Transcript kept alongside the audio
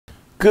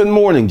Good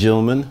morning,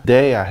 gentlemen.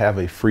 Today I have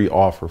a free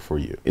offer for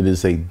you. It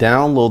is a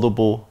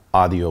downloadable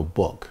audio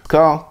book. It's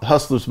called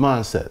Hustler's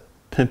Mindset,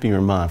 Pimping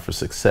Your Mind for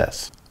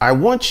Success. I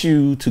want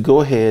you to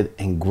go ahead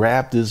and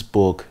grab this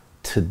book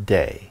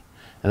today.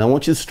 And I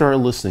want you to start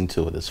listening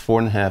to it. It's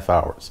 4.5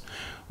 hours.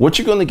 What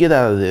you're going to get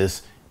out of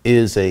this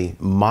is a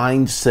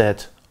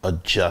mindset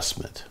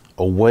adjustment,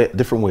 a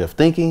different way of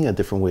thinking, a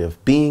different way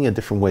of being, a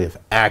different way of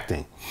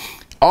acting.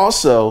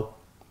 Also,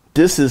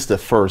 this is the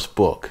first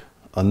book.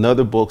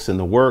 Another book's in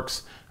the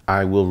works.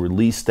 I will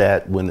release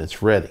that when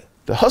it's ready.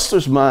 The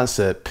Hustler's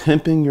Mindset,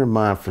 Pimping Your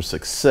Mind for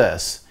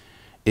Success,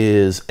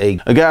 is a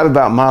guide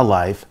about my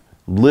life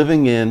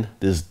living in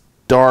this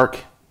dark,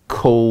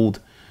 cold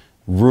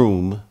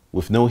room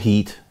with no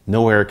heat,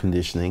 no air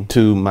conditioning,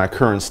 to my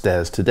current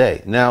status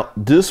today. Now,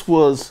 this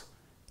was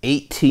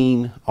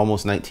 18,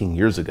 almost 19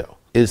 years ago.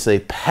 It's a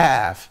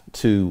path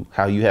to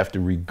how you have to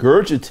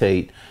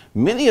regurgitate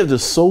many of the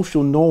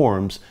social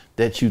norms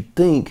that you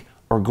think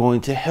are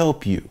going to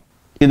help you.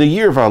 In the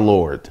year of our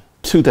Lord,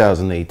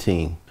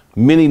 2018,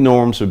 many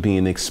norms are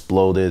being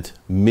exploded.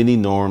 Many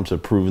norms are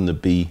proven to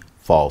be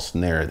false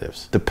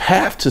narratives. The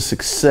path to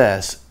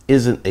success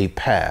isn't a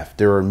path.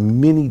 There are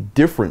many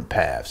different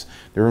paths.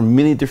 There are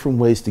many different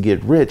ways to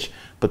get rich,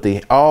 but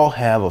they all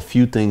have a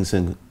few things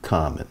in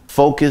common: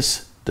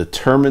 focus,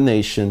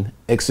 determination,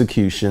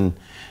 execution,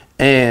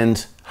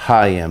 and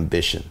high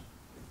ambition.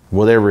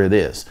 Whatever it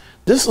is.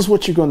 This is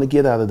what you're going to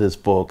get out of this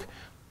book.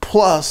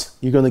 Plus,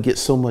 you're going to get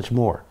so much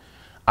more.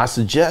 I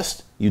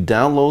suggest you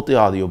download the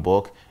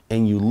audiobook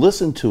and you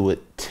listen to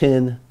it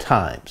 10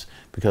 times,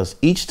 because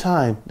each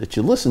time that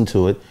you listen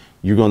to it,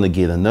 you're going to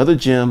get another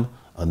gem,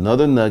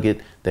 another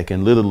nugget that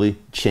can literally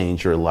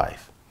change your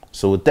life.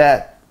 So with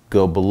that,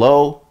 go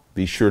below,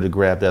 be sure to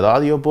grab that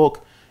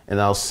audiobook,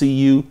 and I'll see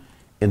you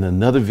in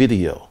another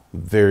video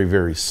very,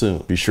 very soon.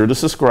 Be sure to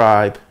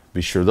subscribe,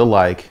 be sure to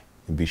like,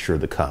 and be sure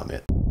to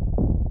comment.